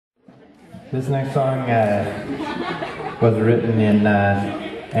This next song was written in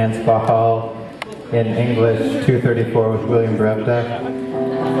Ansbach Hall in English 234 with William Brevda.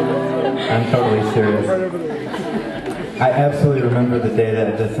 I'm totally serious. I absolutely remember the day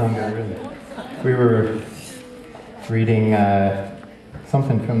that this song got written. We were reading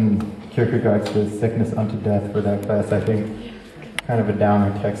something from Kierkegaard's The Sickness Unto Death for that class, I think. Kind of a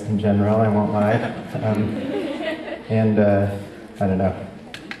downer text in general, I won't lie. I don't know.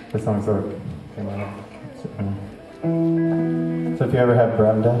 The song sort of came out. So if you ever have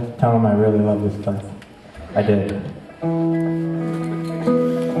Brevda, tell him I really love this class. I did.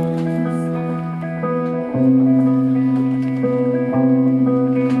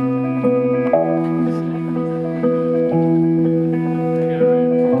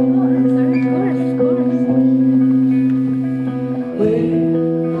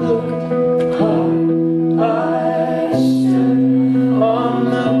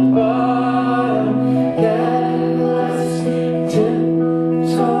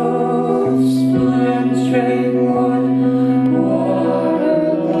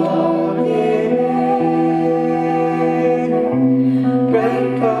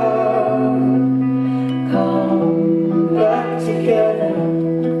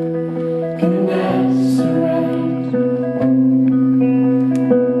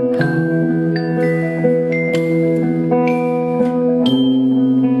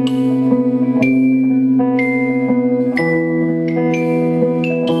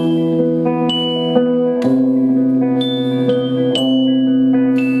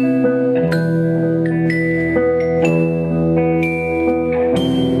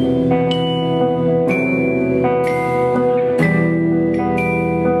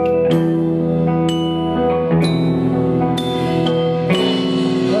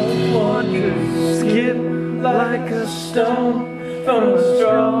 Like a stone from a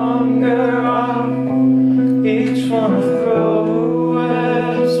stronger arm, each one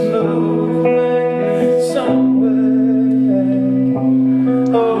throws movement somewhere.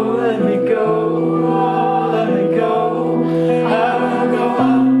 Oh, let me go, let me go. I will go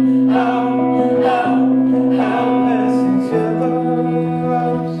out, passing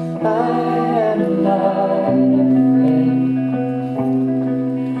shadows. I am alive.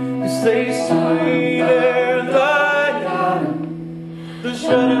 Cause they sweeter. The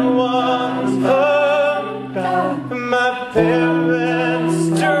shredded ones of my parents'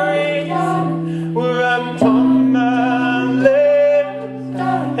 dreams were upon my lips,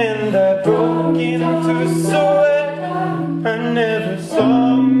 and I broke into sweat. I never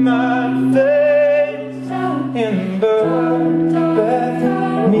saw my face in the bath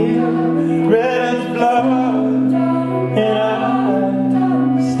mirror, red as blood, and I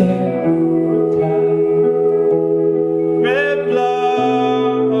stared down. Red blood.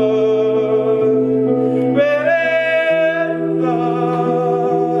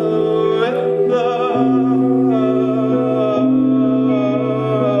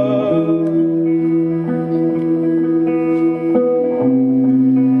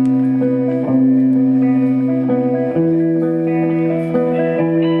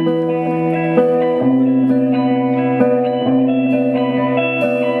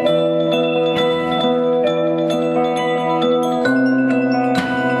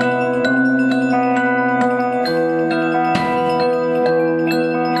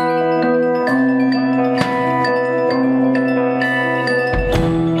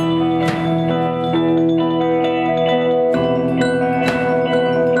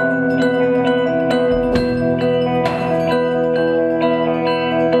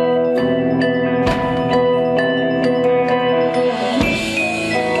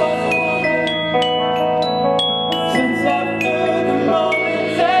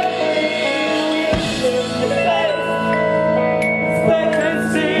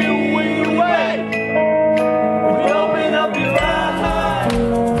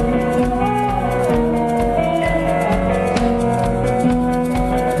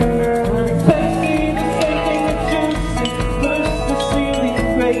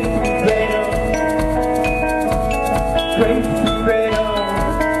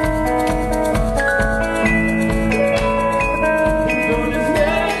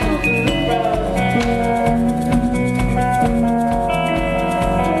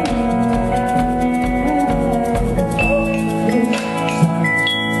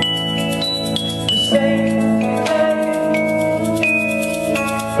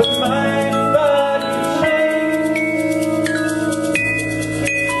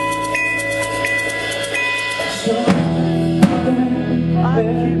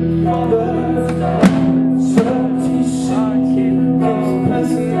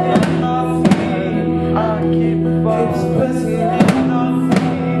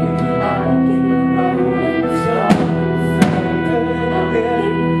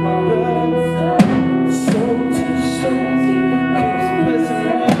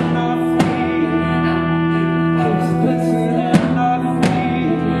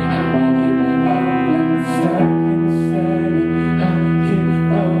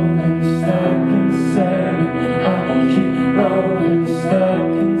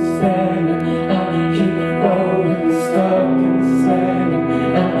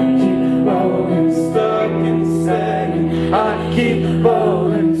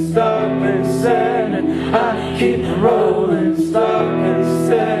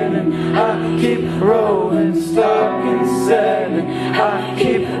 keep rolling, stuck in sand. I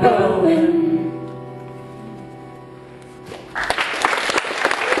keep